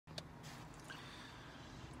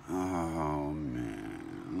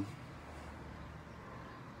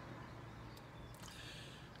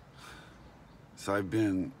So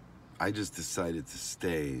I just decided to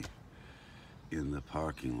stay in the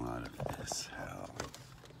parking lot of this hell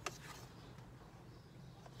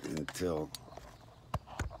until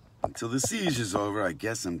the siege is over. I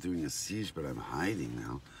guess I'm doing a siege, but I'm hiding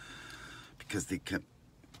now because they kept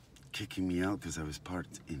kicking me out because I was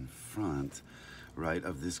parked in front, right,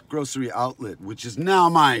 of this grocery outlet, which is now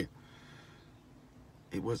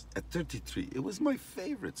it was at 33. It was my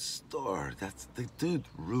favorite store. The dude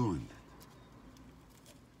ruined it.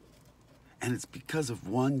 And it's because of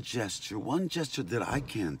one gesture that I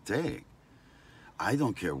can't take. I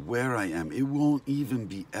don't care where I am. It won't even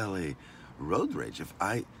be LA road rage. In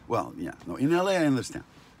LA I understand.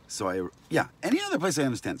 So any other place I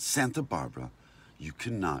understand. Santa Barbara, you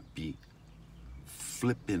cannot be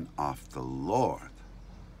flipping off the Lord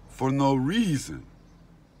for no reason.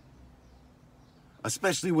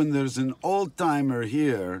 Especially when there's an old-timer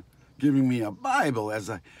here giving me a Bible as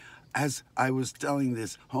I was telling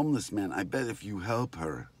this homeless man, I bet if you help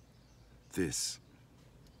her, this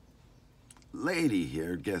lady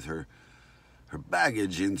here, get her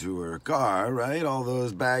baggage into her car, right? All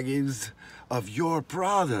those baggage of your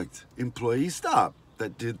product. Employee stop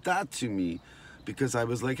that did that to me because I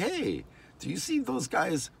was like, hey, do you see those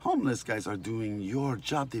guys, homeless guys, are doing your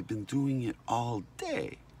job? They've been doing it all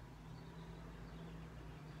day.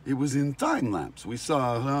 It was in time lapse. We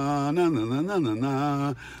saw, na na na na na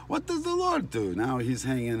na. What does the Lord do? Now he's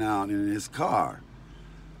hanging out in his car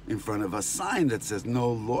in front of a sign that says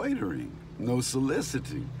no loitering, no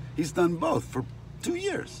soliciting. He's done both for 2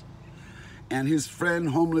 years. And his friend,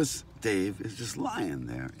 homeless Dave, is just lying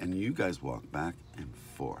there. And you guys walk back and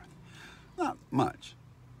forth. Not much.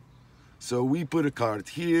 So we put a cart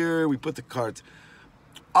here. We put the cart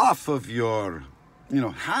off of your,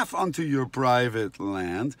 half onto your private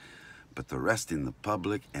land, but the rest in the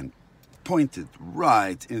public, and pointed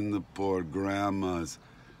right in the poor grandma's.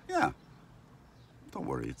 Yeah, don't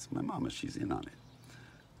worry, it's my mama, she's in on it.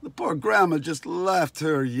 The poor grandma just left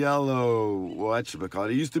her yellow,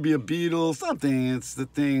 it used to be a Beetle, something, it's the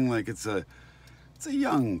thing, like it's a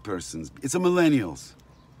young person's, it's a millennial's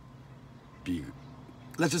Beagle.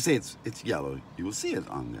 Let's just say it's yellow, you will see it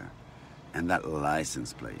on there. And that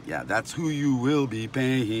license plate, yeah, that's who you will be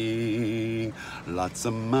paying. Lots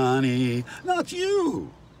of money, not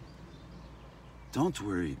you. Don't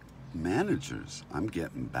worry, managers. I'm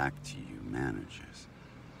getting back to you, managers.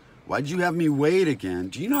 Why'd you have me wait again?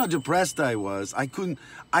 Do you know how depressed I was? I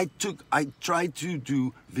tried to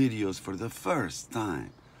do videos for the first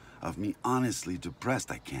time of me honestly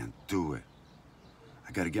depressed. I can't do it.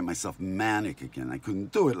 I gotta get myself manic again. I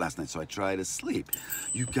couldn't do it last night, so I tried to sleep.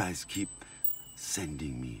 You guys keep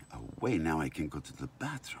sending me away. Now I can go to the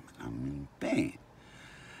bathroom. I'm in pain.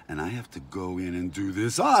 And I have to go in and do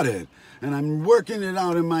this audit. And I'm working it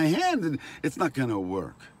out in my hand, and it's not gonna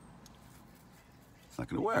work. It's not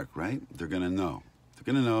gonna work, right? They're gonna know.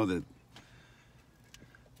 They're gonna know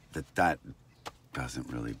that doesn't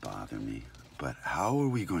really bother me. But how are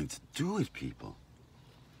we going to do it, people?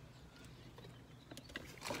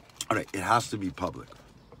 All right, it has to be public.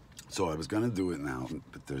 So I was gonna do it now,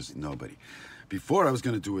 but there's nobody. Before I was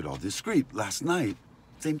gonna do it all discreet. Last night,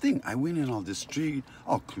 same thing. I went in all discreet,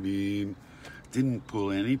 all clean, didn't pull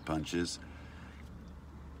any punches.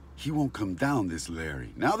 He won't come down, this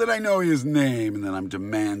Larry. Now that I know his name and that I'm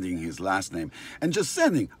demanding his last name and just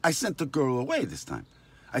sending, I sent the girl away this time.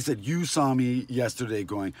 I said, you saw me yesterday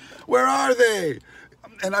going, where are they?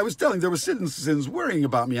 And I was telling, there were citizens worrying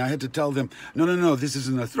about me. I had to tell them, no, this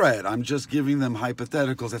isn't a threat. I'm just giving them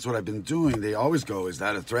hypotheticals. That's what I've been doing. They always go, is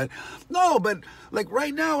that a threat? No, but like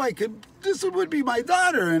right now this would be my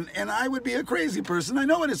daughter and I would be a crazy person. I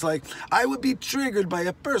know what it's like. I would be triggered by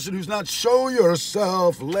a person who's not, show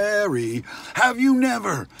yourself, Larry. Have you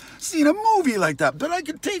never seen a movie like that? But I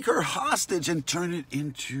could take her hostage and turn it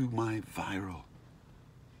into my viral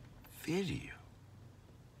video.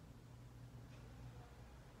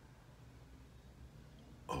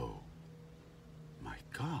 Oh my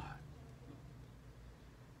God.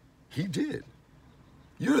 He did.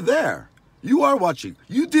 You're there. You are watching.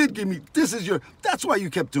 You did give me, that's why you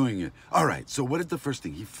kept doing it. All right, so what is the first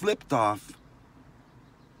thing? He flipped off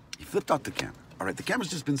the camera. All right, the camera's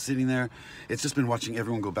just been sitting there. It's just been watching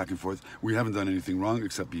everyone go back and forth. We haven't done anything wrong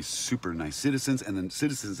except be super nice citizens, and then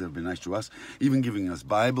citizens have been nice to us, even giving us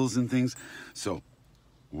Bibles and things. So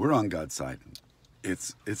we're on God's side.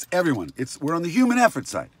 It's everyone. We're on the human effort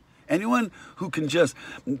side. Anyone who can just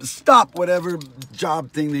stop whatever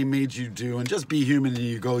job thing they made you do and just be human, and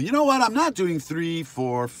you go, you know what? I'm not doing 3,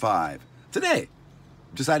 4, 5 today.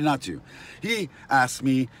 Decided not to. He asked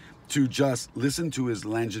me to just listen to his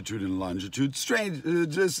longitude and longitude. Strange,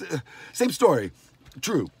 same story,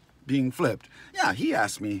 true, being flipped. Yeah, he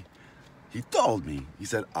asked me, he told me, he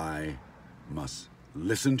said, I must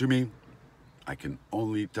listen to me. I can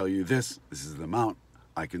only tell you this. This is the amount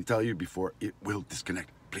I can tell you before it will disconnect.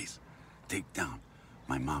 Please take down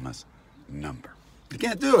my mama's number. You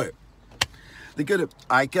can't do it. They could have,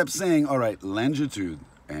 I kept saying, all right, longitude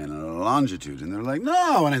and longitude. And they're like,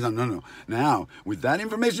 no. And I said, no. Now, with that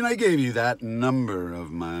information I gave you, that number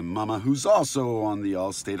of my mama, who's also on the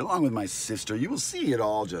Allstate, along with my sister, you will see it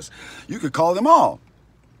all just, you could call them all.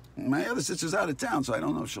 My other sister's out of town, so I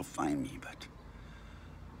don't know if she'll find me, but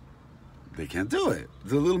they can't do it.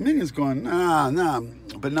 The little minion's going, nah.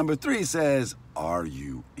 But number 3 says, are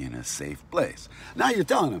you in a safe place? Now you're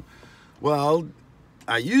telling them, well,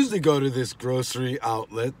 I usually go to this grocery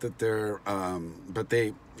outlet that they're, but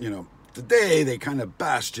they, today they kind of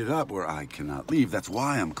bashed it up where I cannot leave. That's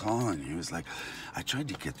why I'm calling you. It's like, I tried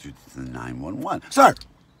to get through to the 911. Sir,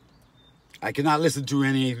 I cannot listen to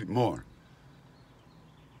any more.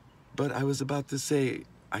 But I was about to say,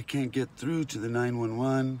 I can't get through to the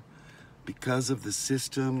 911 because of the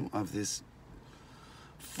system of this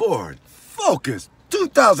Ford Focus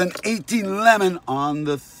 2018 Lemon on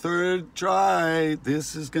the 3rd try.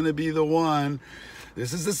 This is going to be the one.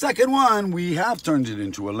 This is the second one. We have turned it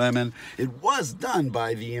into a lemon. It was done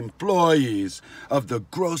by the employees of the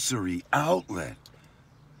grocery outlet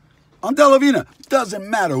on Delavina. Doesn't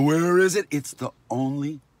matter where is it. It's the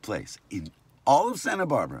only place in all of Santa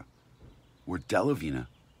Barbara where Delavina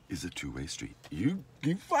is a two-way street. You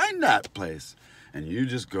find that place and you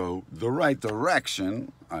just go the right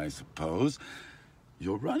direction, I suppose.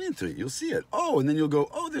 You'll run into it. You'll see it. Oh, and then you'll go,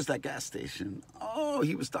 oh, there's that gas station. Oh,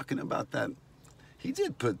 he was talking about that. He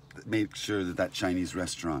did make sure that Chinese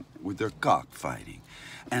restaurant with their cockfighting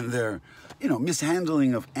and their,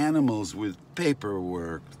 mishandling of animals with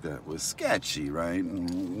paperwork that was sketchy, right?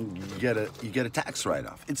 And you get a tax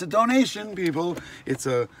write-off. It's a donation, people. It's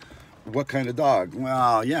what kind of dog?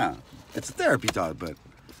 Well, yeah, it's a therapy dog, but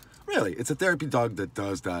really, it's a therapy dog that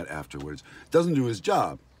does that afterwards. Doesn't do his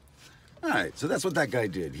job. All right, so that's what that guy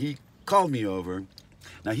did. He called me over.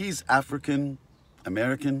 Now, he's African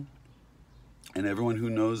American, and everyone who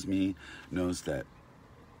knows me knows that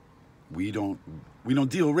we don't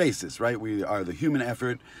deal racist, right? We are the human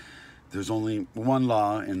effort. There's only one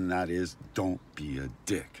law, and that is don't be a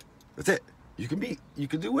dick. That's it. You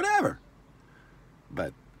can do whatever.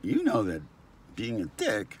 But you know that being a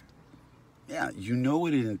dick, yeah, you know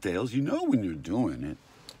what it entails. You know when you're doing it.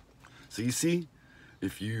 So you see,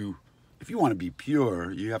 if you want to be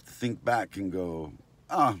pure, you have to think back and go,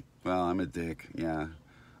 oh, well, I'm a dick. Yeah,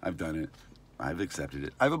 I've done it. I've accepted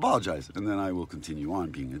it. I've apologized. And then I will continue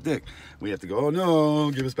on being a dick. We have to go, oh,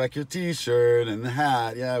 no, give us back your T-shirt and the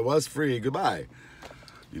hat. Yeah, it was free. Goodbye.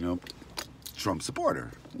 Trump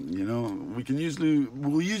supporter. We'll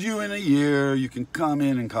use you in a year. You can come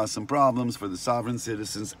in and cause some problems for the sovereign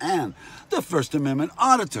citizens and the First Amendment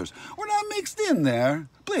auditors. We're not mixed in there.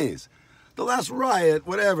 Please. The last riot,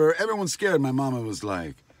 whatever, everyone's scared. My mama was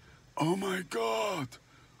like, oh my God,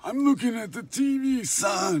 I'm looking at the TV,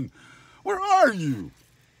 son. Where are you?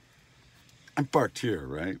 I'm parked here,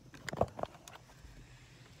 right?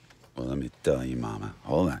 Well, let me tell you, mama.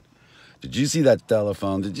 Hold on. Did you see that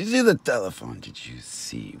telephone? Did you see the telephone? Did you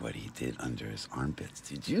see what he did under his armpits?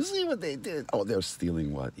 Did you see what they did? Oh, they're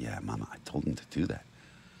stealing what? Yeah, mama, I told them to do that.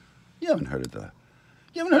 You haven't heard of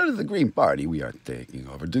the Green Party we are taking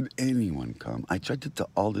over. Did anyone come? I tried to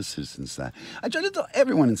tell all the citizens that. I tried to tell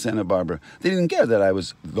everyone in Santa Barbara. They didn't care that I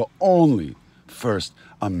was the only First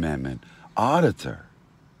Amendment auditor.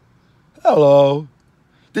 Hello.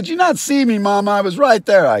 Did you not see me, Mama? I was right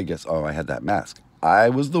there. I guess. Oh, I had that mask. I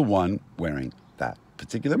was the one wearing that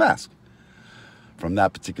particular mask. From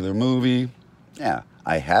that particular movie. Yeah,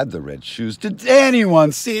 I had the red shoes. Did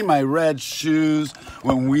anyone see my red shoes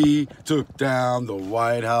when we took down the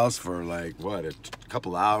White House for a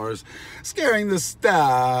couple hours, scaring the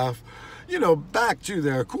staff, back to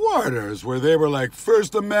their quarters where they were like,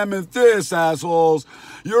 First Amendment this, assholes.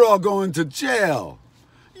 You're all going to jail.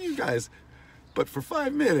 You guys, but for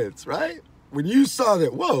 5 minutes, right? When you saw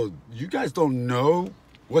that, whoa, you guys don't know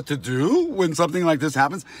what to do when something like this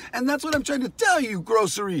happens. And that's what I'm trying to tell you,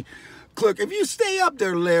 grocery clerk. If you stay up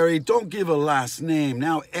there, Larry, don't give a last name.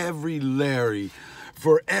 Now every Larry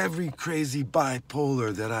for every crazy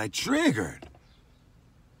bipolar that I triggered.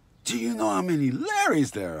 Do you know how many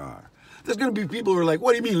Larrys there are? There's going to be people who are like,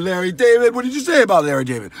 what do you mean, Larry David? What did you say about Larry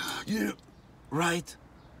David? Right?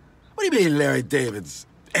 What do you mean, Larry David's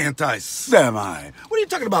anti-Semite? What are you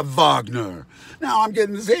talking about, Wagner? Now, I'm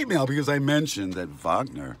getting this hate mail because I mentioned that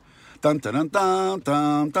Wagner Dun dun dun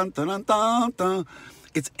dun dun dun dun dun dun.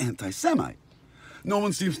 It's anti-Semite. No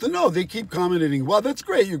one seems to know. They keep commenting, well, that's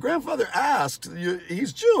great. Your grandfather asked.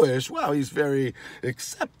 He's Jewish. Wow, he's very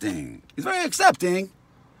accepting. He's very accepting.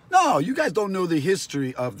 No, you guys don't know the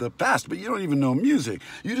history of the past, but you don't even know music.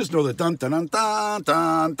 You just know the dun dun dun dun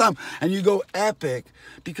dun dun. And you go epic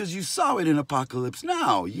because you saw it in Apocalypse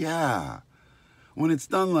Now. Yeah. When it's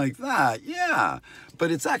done like that, yeah.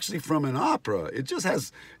 But it's actually from an opera. It just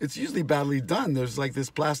has, it's usually badly done. There's like this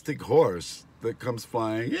plastic horse that comes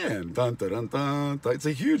flying in. Dun, dun, dun, dun, dun. It's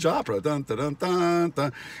a huge opera. Dun, dun, dun, dun,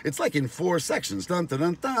 dun. It's like in 4 sections. Dun, dun,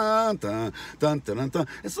 dun, dun, dun, dun, dun, dun, dun.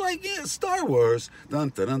 It's like Star Wars. Dun,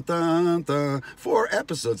 dun, dun, dun, dun. 4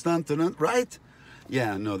 episodes. Dun, dun, dun, right?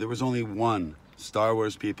 Yeah, no, there was only one. Star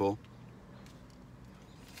Wars, people.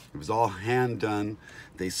 It was all hand done.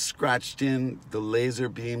 They scratched in the laser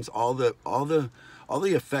beams. All the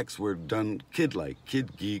effects were done kid-like,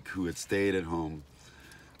 kid geek who had stayed at home.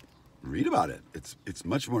 Read about it. It's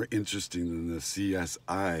much more interesting than the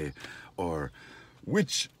CSI or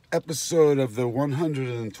which episode of the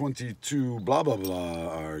 122 blah blah blah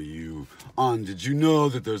are you on. Did you know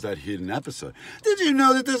that there's that hidden episode? Did you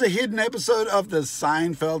know that there's a hidden episode of the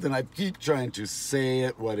Seinfeld? And I keep trying to say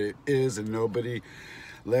it what it is, and nobody.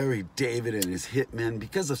 Larry David and his hitmen,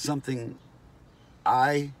 because of something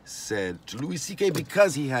I said to Louis C.K.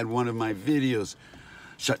 because he had one of my videos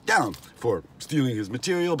shut down for stealing his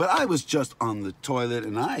material. But I was just on the toilet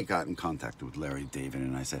and I got in contact with Larry David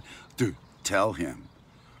and I said, dude, tell him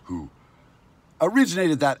who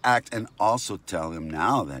originated that act, and also tell him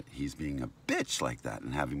now that he's being a bitch like that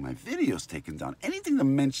and having my videos taken down. Anything that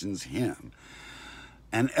mentions him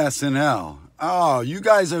and SNL. Oh, you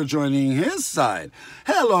guys are joining his side.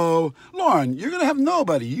 Hello, Lauren, you're going to have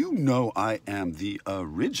nobody. You know I am the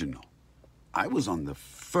original. I was on the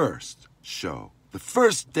first show, the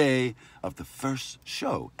first day of the first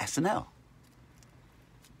show, SNL.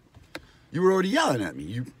 You were already yelling at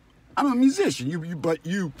me. I'm a musician, but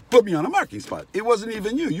you put me on a marking spot. It wasn't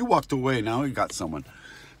even you. You walked away. Now you got someone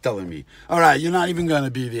telling me, all right, you're not even going to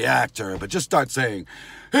be the actor, but just start saying,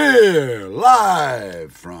 here,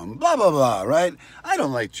 live from blah, blah, blah, right? I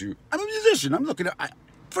don't like you. I'm a musician. I'm looking at,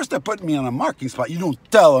 first they're putting me on a marking spot. You don't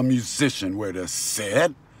tell a musician where to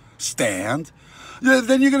sit, stand.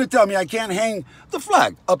 Then you're going to tell me I can't hang the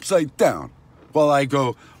flag upside down while I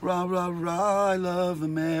go, rah, rah, rah, I love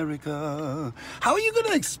America. How are you going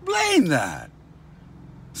to explain that?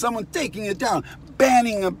 Someone taking it down,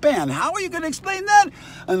 banning a band. How are you going to explain that?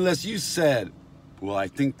 Unless you said, well, I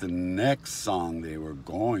think the next song they were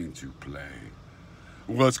going to play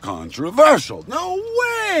was controversial. No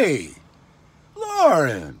way!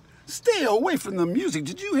 Lauren, stay away from the music.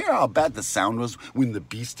 Did you hear how bad the sound was when the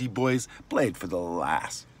Beastie Boys played for the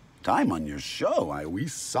last time on your show? We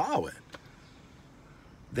saw it.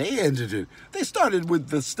 They ended it. They started with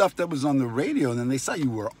the stuff that was on the radio, and then they saw you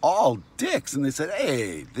were all dicks, and they said,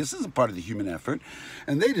 hey, this is a part of the human effort.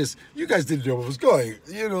 And you guys didn't know what was going.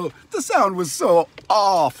 You know, the sound was so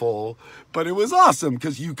awful, but it was awesome,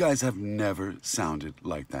 because you guys have never sounded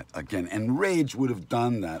like that again. And Rage would have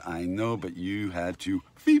done that, I know, but you had to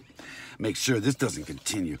make sure this doesn't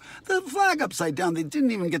continue. The flag upside down, they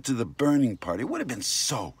didn't even get to the burning part. It would have been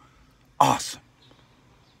so awesome.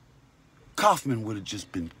 Kaufman would have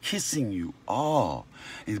just been kissing you all.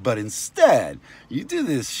 But instead, you do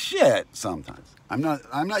this shit sometimes. I'm not,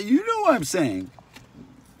 you know what I'm saying.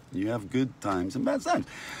 You have good times and bad times.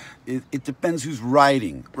 It depends who's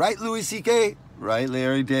writing. Right, Louis C.K.? Right,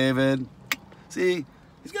 Larry David? See,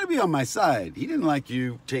 he's going to be on my side. He didn't like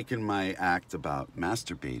you taking my act about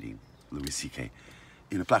masturbating, Louis C.K.,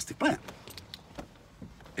 in a plastic plant.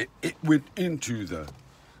 It went into the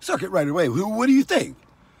circuit right away. What do you think?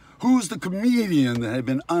 Who's the comedian that had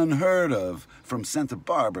been unheard of from Santa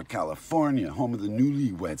Barbara, California, home of the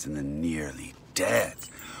newlyweds and the nearly dead?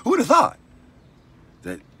 Who would have thought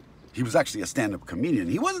that he was actually a stand-up comedian?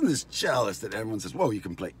 He wasn't this jealous that everyone says, whoa, you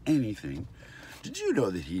can play anything. Did you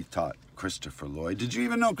know that he taught Christopher Lloyd? Did you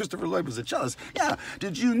even know Christopher Lloyd was a cellist? Yeah.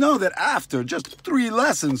 Did you know that after just 3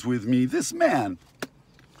 lessons with me, this man,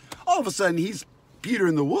 all of a sudden he's Peter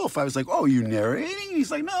and the Wolf. I was like, oh, you narrating?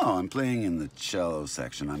 He's like, no, I'm playing in the cello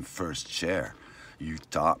section. I'm first chair. You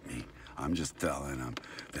taught me. I'm just telling him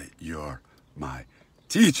that you're my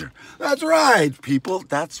teacher. That's right, people.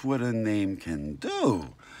 That's what a name can do.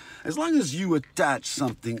 As long as you attach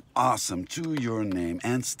something awesome to your name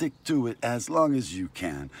and stick to it as long as you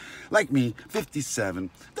can. Like me,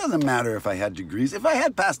 57. Doesn't matter if I had degrees. If I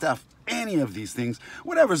had passed off any of these things,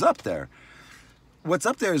 whatever's up there, what's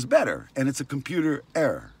up there is better, and it's a computer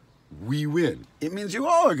error. We win. It means you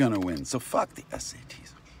all are going to win, so fuck the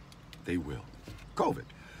SATs. They will. COVID.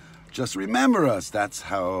 Just remember us. That's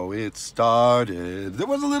how it started. There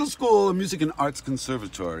was a little school, a Music and Arts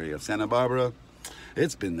Conservatory of Santa Barbara.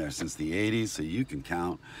 It's been there since the 80s, so you can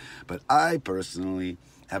count. But I personally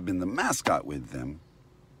have been the mascot with them,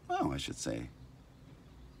 well, I should say,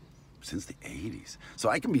 since the 80s. So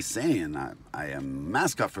I can be saying I am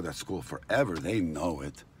mascot for that school forever. They know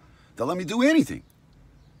it. They'll let me do anything.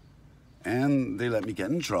 And they let me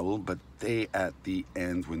get in trouble, but they, at the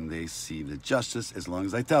end, when they see the justice, as long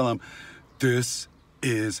as I tell them, this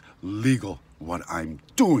is legal, what I'm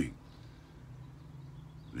doing,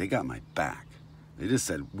 they got my back. They just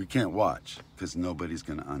said, we can't watch because nobody's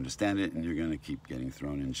going to understand it and you're going to keep getting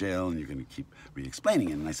thrown in jail and you're going to keep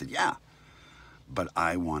re-explaining it. And I said, yeah, but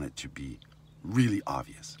I want it to be really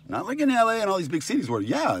obvious. Not like in LA and all these big cities where,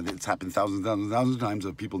 yeah, it's happened thousands of times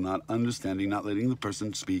of people not understanding, not letting the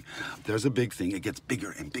person speak. There's a big thing. It gets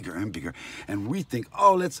bigger and bigger and bigger. And we think,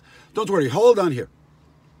 oh, don't worry, hold on here.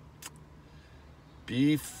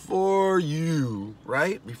 Before you,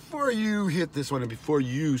 right? Before you hit this one and before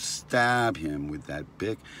you stab him with that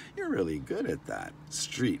bic, you're really good at that.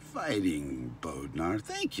 Street fighting, Bodnar.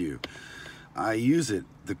 Thank you. I use it,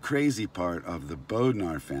 the crazy part of the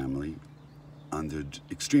Bodnar family, under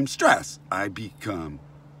extreme stress. I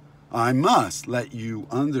must let you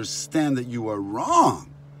understand that you are wrong.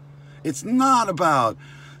 It's not about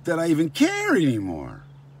that I even care anymore.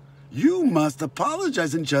 You must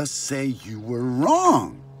apologize and just say you were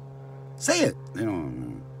wrong. Say it.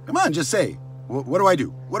 Come on, just say. What do I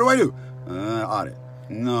do? What do I do? Audit.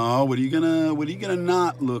 No, what are you gonna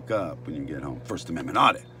not look up when you get home? First Amendment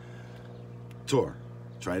audit. Tor.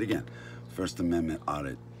 Try it again. First Amendment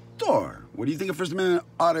audit. Tor. What do you think a First Amendment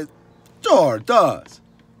audit Tor does?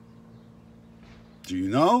 Do you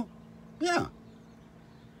know? Yeah.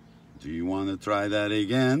 Do you want to try that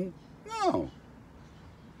again? No.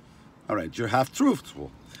 All right, you're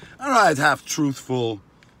half-truthful. All right, half-truthful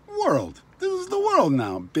world. This is the world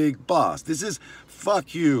now, big boss. This is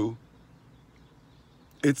fuck you.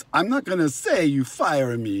 I'm not going to say you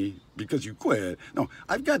fire me because you quit. No,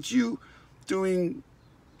 I've got you doing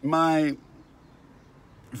my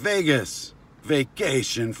Vegas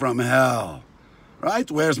vacation from hell, right?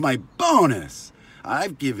 Where's my bonus?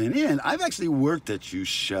 I've given in. I've actually worked at you,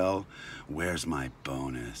 Shell. Where's my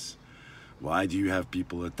bonus? Why do you have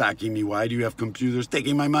people attacking me? Why do you have computers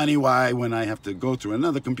taking my money? Why, when I have to go to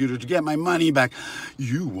another computer to get my money back,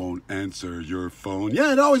 you won't answer your phone?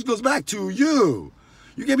 Yeah, it always goes back to you.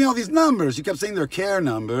 You gave me all these numbers. You kept saying they're care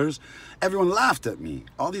numbers. Everyone laughed at me.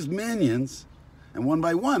 All these minions. And one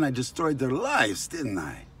by one, I destroyed their lives, didn't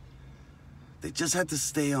I? They just had to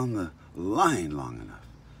stay on the line long enough.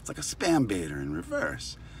 It's like a spam baiter in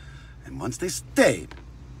reverse. And once they stayed,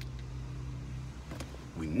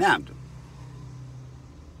 we nabbed them.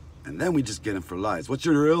 And then we just get them for lies. What's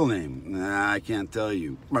your real name? Nah, I can't tell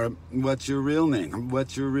you. What's your real name?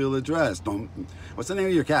 What's your real address? What's the name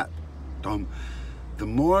of your cat? The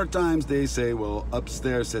more times they say, well,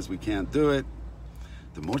 upstairs says we can't do it,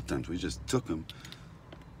 the more times we just took them,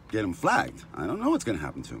 get them flagged. I don't know what's going to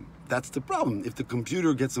happen to them. That's the problem. If the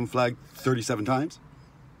computer gets them flagged 37 times,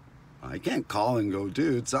 I can't call and go,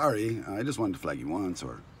 dude, sorry, I just wanted to flag you once,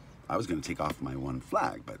 or I was going to take off my one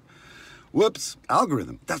flag, but whoops,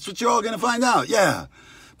 algorithm. That's what you're all going to find out. Yeah.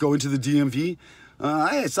 Go into the DMV.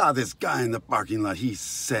 I saw this guy in the parking lot. He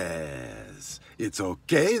says it's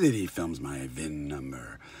okay that he films my VIN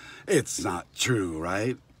number. It's not true,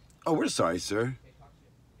 right? Oh, we're sorry, sir.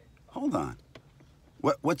 Hold on.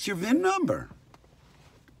 What's your VIN number?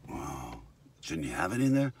 Wow. Shouldn't you have it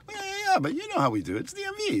in there? Yeah, but you know how we do it. It's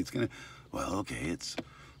DMV. It's going to... Well, okay,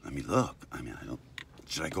 let me look. I mean,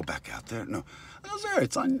 should I go back out there? No, sir,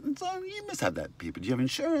 it's on, you must have that paper. Do you have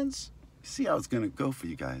insurance? See how it's going to go for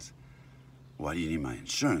you guys. Why do you need my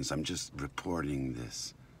insurance? I'm just reporting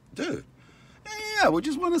this. Dude, yeah, we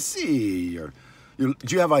just want to see do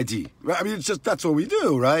you have ID? Right? I mean, it's just, that's what we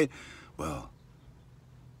do, right? Well,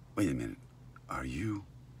 wait a minute. Are you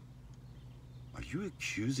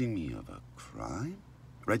accusing me of a crime?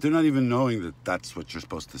 Right? They're not even knowing that that's what you're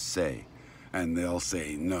supposed to say. And they'll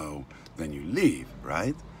say no, then you leave,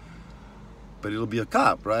 right? But it'll be a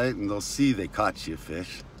cop, right? And they'll see they caught you,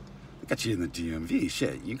 fish. They got you in the DMV.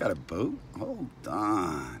 Shit, you got a boat? Hold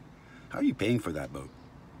on. How are you paying for that boat?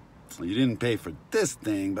 Well, you didn't pay for this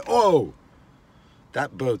thing, but oh!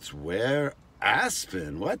 That boat's where?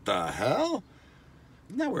 Aspen. What the hell?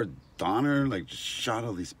 Isn't that where Donner, just shot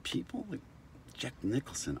all these people? Like, Jack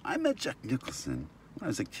Nicholson. I met Jack Nicholson when I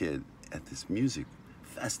was a kid at this music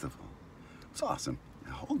festival. It's awesome.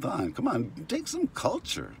 Hold on, come on, take some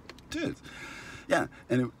culture, dude. Yeah,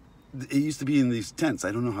 and it used to be in these tents.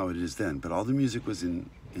 I don't know how it is then, but all the music was in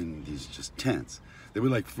these just tents. They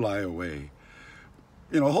would like fly away.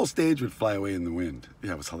 You know, a whole stage would fly away in the wind.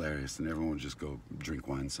 Yeah, it was hilarious. And everyone would just go drink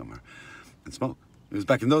wine somewhere and smoke. It was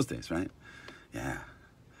back in those days, right? Yeah.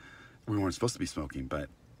 We weren't supposed to be smoking, but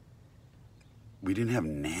we didn't have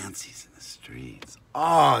Nancy's in the streets.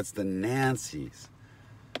 Oh, it's the Nancy's.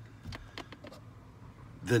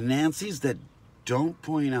 The Nancy's that don't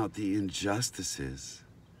point out the injustices.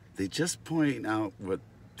 They just point out what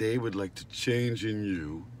they would like to change in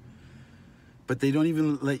you, but they don't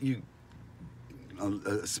even let you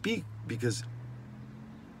speak, because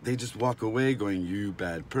they just walk away going, you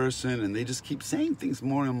bad person, and they just keep saying things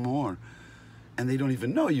more and more, and they don't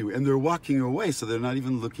even know you, and they're walking away, so they're not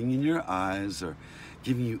even looking in your eyes or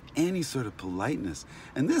giving you any sort of politeness.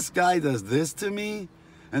 And this guy does this to me,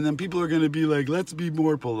 and then people are going to be like, let's be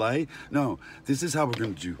more polite. No, this is how we're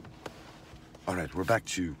going to do. All right, we're back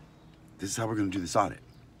to, this is how we're going to do this audit.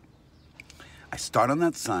 I start on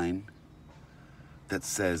that sign that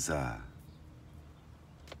says,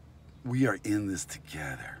 we are in this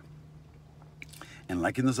together. And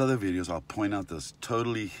like in those other videos, I'll point out those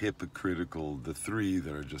totally hypocritical, the three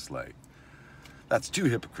that are just like, that's too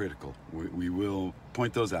hypocritical. We will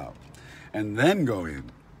point those out. And then go in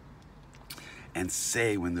and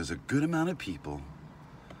say, when there's a good amount of people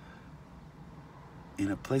in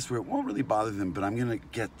a place where it won't really bother them, but I'm gonna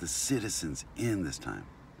get the citizens in this time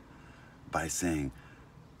by saying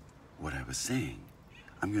what I was saying.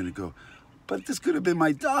 I'm gonna go, but this could have been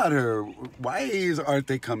my daughter. Why aren't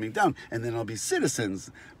they coming down? And then I'll be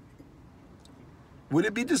citizens. Would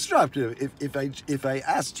it be disruptive if I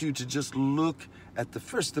asked you to just look at the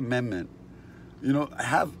First Amendment? You know,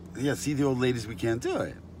 see the old ladies, we can't do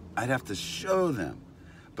it. I'd have to show them,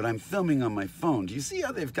 but I'm filming on my phone. Do you see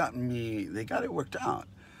how they've gotten me? They got it worked out.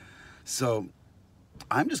 So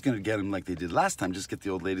I'm just gonna get them like they did last time. Just get the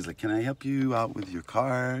old ladies like, can I help you out with your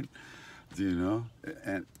card? Do you know?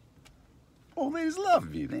 And old ladies love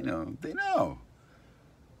me. They know.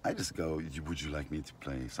 I just go, would you like me to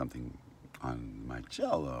play something on my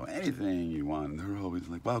cello? Anything you want. And they're always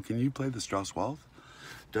like, wow, can you play the Strauss Waltz?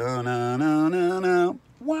 Da-na-na-na-na,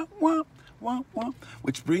 wah, wah, wah, wah.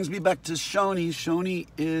 Which brings me back to Shoni.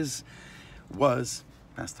 Shoni was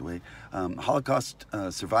passed away, Holocaust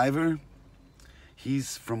survivor.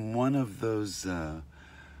 He's from one of those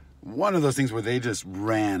things where they just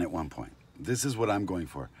ran at one point. This is what I'm going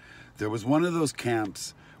for. There was one of those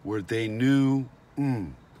camps where they knew,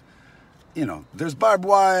 you know, there's barbed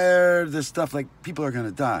wire, there's stuff like people are gonna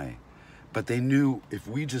die. But they knew if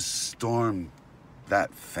we just stormed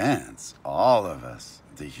that fence, all of us,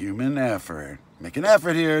 the human effort, make an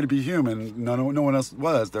effort here to be human, no one else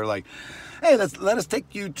was. They're like, hey, let us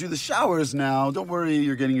take you to the showers now. Don't worry,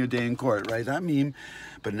 you're getting your day in court, right? I mean,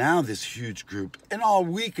 but now this huge group, and all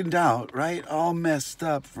weakened out, right? All messed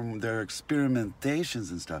up from their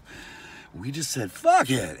experimentations and stuff. We just said, fuck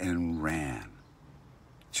it, and ran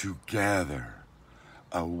together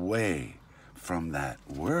away from that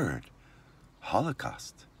word,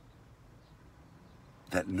 Holocaust.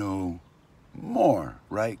 That no more,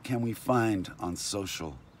 right, can we find on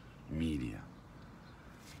social media.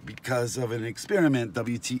 Because of an experiment,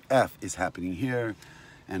 WTF is happening here,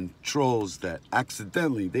 and trolls that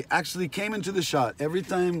they actually came into the shot. Every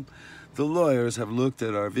time the lawyers have looked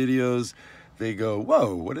at our videos, they go,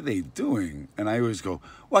 whoa, what are they doing? And I always go,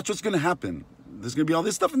 watch what's gonna happen. There's gonna be all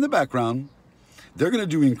this stuff in the background. They're gonna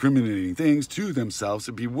do incriminating things to themselves.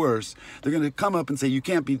 It'd be worse. They're gonna come up and say, you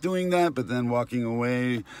can't be doing that, but then walking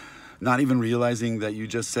away, not even realizing that you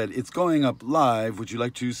just said, it's going up live. Would you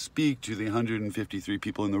like to speak to the 153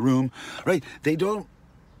 people in the room? Right? They don't,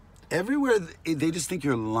 everywhere, they just think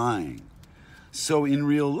you're lying. So in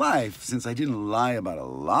real life, since I didn't lie about a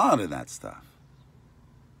lot of that stuff,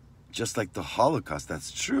 just like the Holocaust,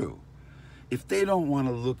 that's true. If they don't want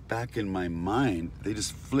to look back in my mind, they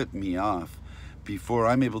just flip me off before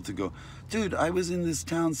I'm able to go, dude, I was in this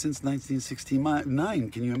town since 1969.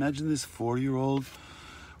 Can you imagine this 4-year-old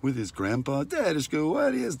with his grandpa? Dad, just go,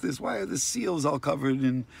 what is this? Why are the seals all covered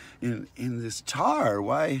in this tar?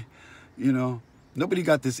 Why, you know, nobody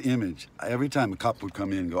got this image. Every time a cop would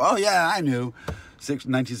come in and go, oh yeah, I knew,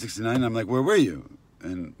 1969. I'm like, where were you?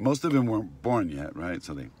 And most of them weren't born yet, right?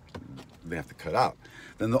 So they have to cut out.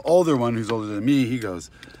 Then the older one, who's older than me, he goes,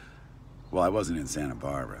 well, I wasn't in Santa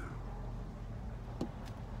Barbara.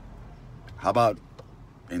 How about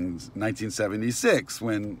in 1976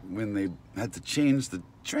 when they had to change the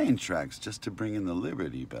train tracks just to bring in the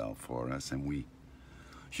Liberty Bell for us, and we,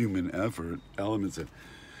 human effort, elements of,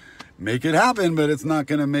 make it happen, but it's not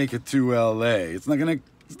gonna make it to LA. It's not gonna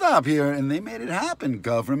Stop here. And they made it happen,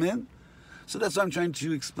 government. So that's what I'm trying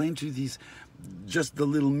to explain to these, just the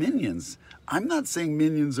little minions. I'm not saying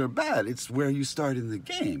minions are bad. It's where you start in the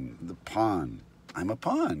game. The pawn. I'm a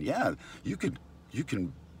pawn. Yeah, you can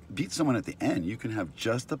beat someone at the end. You can have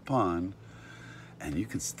just a pawn, and you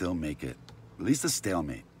can still make it at least a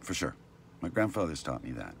stalemate, for sure. My grandfather's taught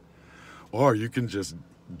me that. Or you can just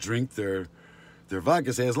drink their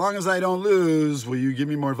vodka. Say, as long as I don't lose, will you give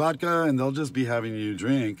me more vodka? And they'll just be having you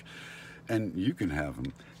drink, and you can have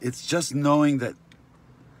them. It's just knowing that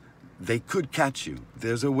they could catch you.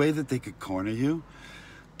 There's a way that they could corner you,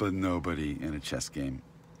 but nobody in a chess game,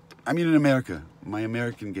 I mean in America, my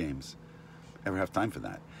American games, ever have time for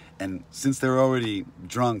that. And since they're already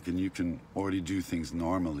drunk and you can already do things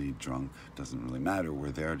normally drunk, doesn't really matter,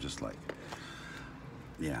 where they're just like,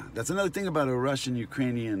 yeah. That's another thing about a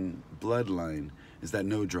Russian-Ukrainian bloodline, is that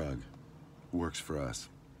no drug works for us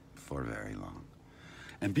for very long.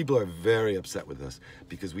 And people are very upset with us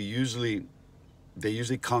because they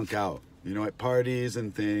usually conk out. You know, at parties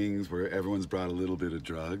and things where everyone's brought a little bit of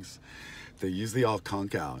drugs, they usually all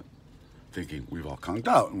conk out, thinking we've all conked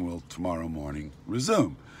out and we'll tomorrow morning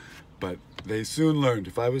resume. But they soon learned,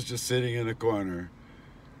 if I was just sitting in a corner,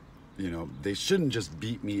 you know, they shouldn't just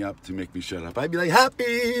beat me up to make me shut up. I'd be like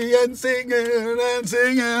happy and singing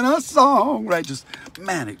a song, right? Just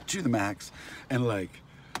manic to the max, and like,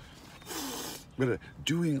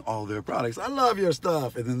 doing all their products. I love your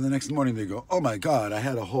stuff. And then the next morning they go, oh my God, I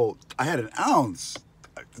had an ounce.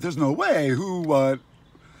 There's no way, who, what?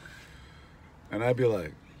 And I'd be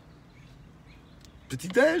like, petit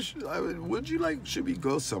déj, should we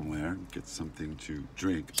go somewhere and get something to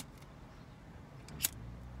drink?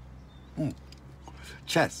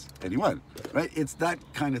 Chess, anyone, right? It's that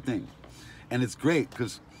kind of thing. And it's great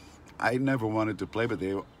because I never wanted to play, but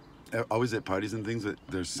they always at parties and things that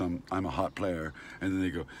I'm a hot player, and then they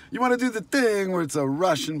go, you want to do the thing where it's a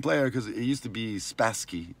Russian player, because it used to be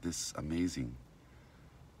Spassky, this amazing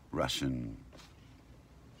Russian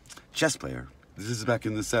chess player. This is back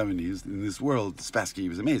in the 70s. In this world, Spassky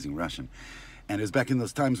was amazing, Russian. And it was back in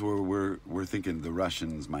those times where we're thinking the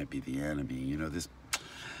Russians might be the enemy, you know, this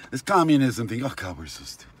communism thing. Oh God, we're so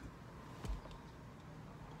stupid.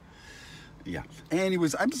 Yeah.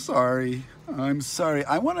 Anyways, I'm sorry.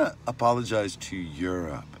 I want to apologize to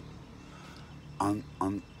Europe on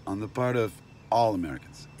the part of all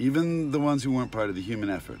Americans, even the ones who weren't part of the human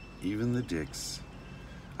effort, even the dicks.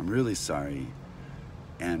 I'm really sorry.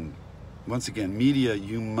 And once again, media,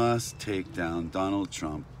 you must take down Donald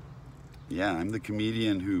Trump. Yeah, I'm the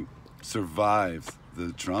comedian who survived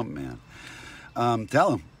the Trump man.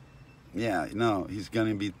 Tell him. Yeah, no, he's going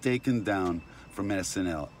to be taken down from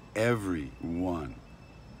SNL. Everyone,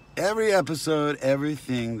 every episode,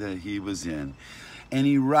 everything that he was in,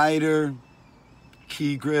 any writer,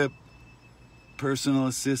 key grip, personal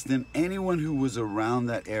assistant, anyone who was around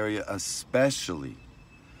that area, especially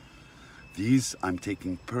these, I'm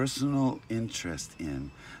taking personal interest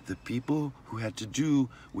in the people who had to do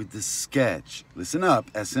with the sketch. Listen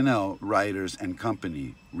up, SNL writers and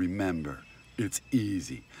company, remember, it's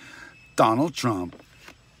easy. Donald Trump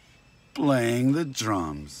playing the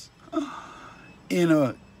drums in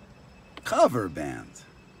a cover band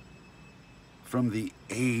from the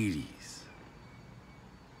 80s.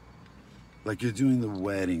 Like you're doing The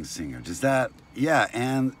Wedding Singer. Does that, yeah,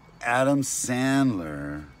 and Adam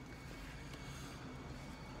Sandler.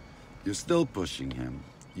 You're still pushing him.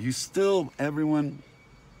 You still, everyone,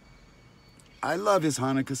 I love his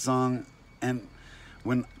Hanukkah song, and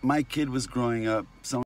when my kid was growing up, someone